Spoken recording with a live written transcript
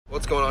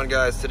going on,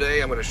 guys?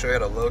 Today I'm going to show you how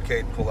to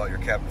locate and pull out your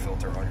cabin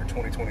filter on your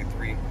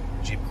 2023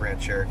 Jeep Grand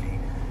Cherokee.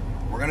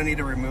 We're going to need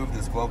to remove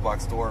this glove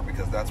box door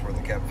because that's where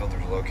the cabin filter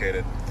is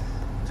located.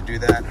 To do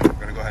that, we're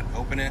going to go ahead and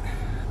open it.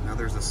 Now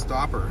there's a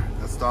stopper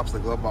that stops the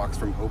glove box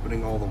from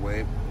opening all the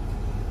way,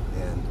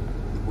 and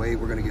the way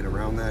we're going to get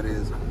around that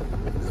is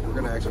we're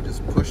going to actually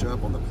just push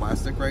up on the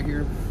plastic right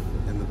here,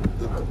 and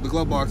the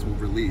glove box will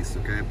release,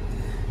 okay?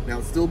 Now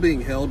it's still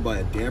being held by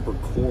a damper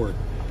cord.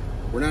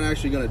 We're not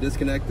actually going to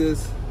disconnect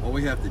this. All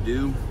we have to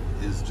do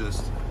is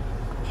just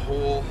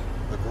pull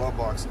the glove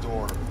box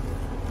door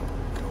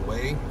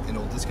away and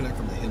it'll disconnect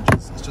from the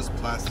hinges. It's just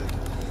plastic.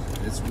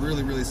 It's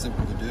really, really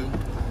simple to do.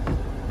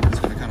 We're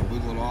just going to kind of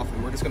wiggle it off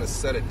and we're just going to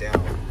set it down,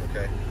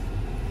 okay?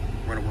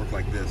 We're going to work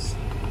like this.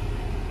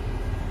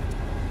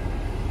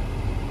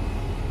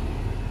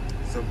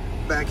 So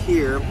back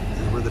here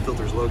is where the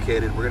filter is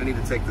located. We're going to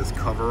need to take this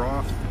cover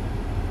off.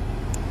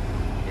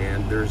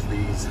 And there's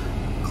these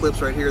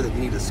clips right here that you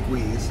need to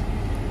squeeze.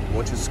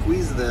 Once you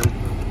squeeze them,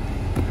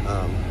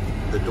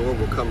 the door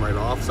will come right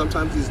off.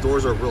 Sometimes these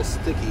doors are real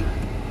sticky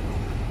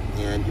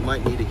and you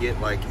might need to get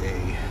like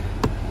a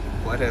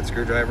flathead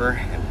screwdriver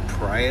and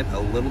pry it a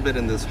little bit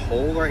in this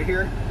hole right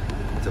here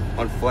to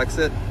unflex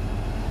it,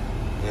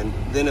 and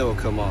then it will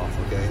come off,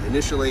 okay?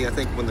 Initially, I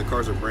think when the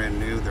cars are brand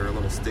new, they're a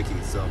little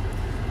sticky, so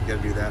you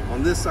gotta do that.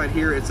 On this side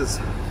here, it's just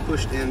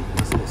pushed in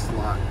this little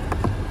slot.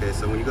 Okay,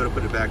 so when you go to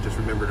put it back, just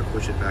remember to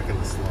push it back in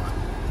the slot.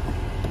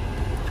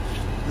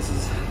 This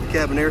is the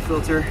cabin air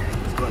filter.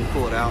 Just go ahead and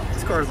pull it out.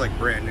 This car is like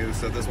brand new,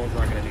 so this one's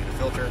not gonna need a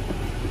filter.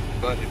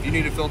 But if you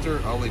need a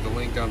filter, I'll leave a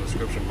link down in the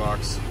description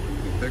box.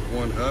 You can pick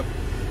one up,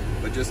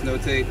 but just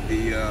notate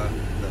the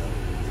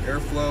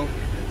airflow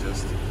and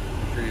just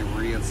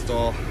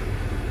reinstall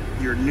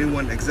your new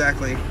one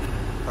exactly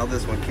how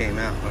this one came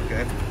out,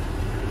 okay?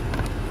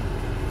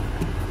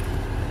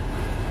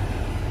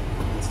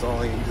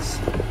 Installing, you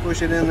just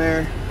push it in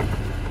there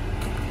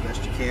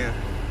best you can,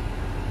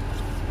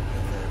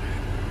 and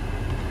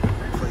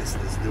then replace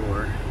this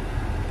door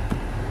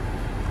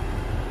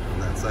on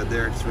that side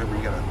there. Just remember,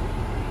 you gotta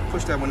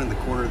push that one in the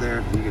corner there,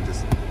 and you can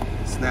just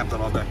snap that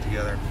all back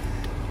together.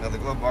 Now the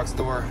glove box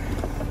door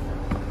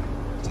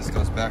just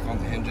goes back on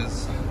the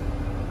hinges.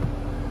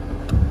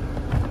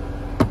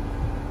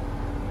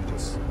 You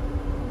just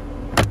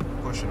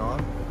push it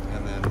on,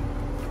 and then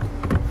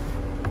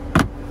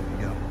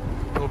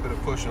a little bit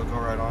of push, it'll go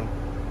right on,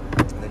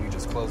 and then you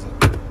just close it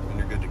and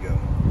you're good to go.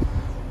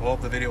 Well,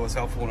 hope the video was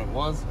helpful, and it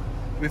was.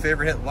 Do me a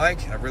favor, hit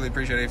like. I really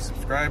appreciate it if you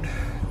subscribed.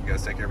 You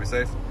guys take care, be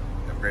safe.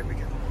 Have a great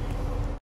weekend.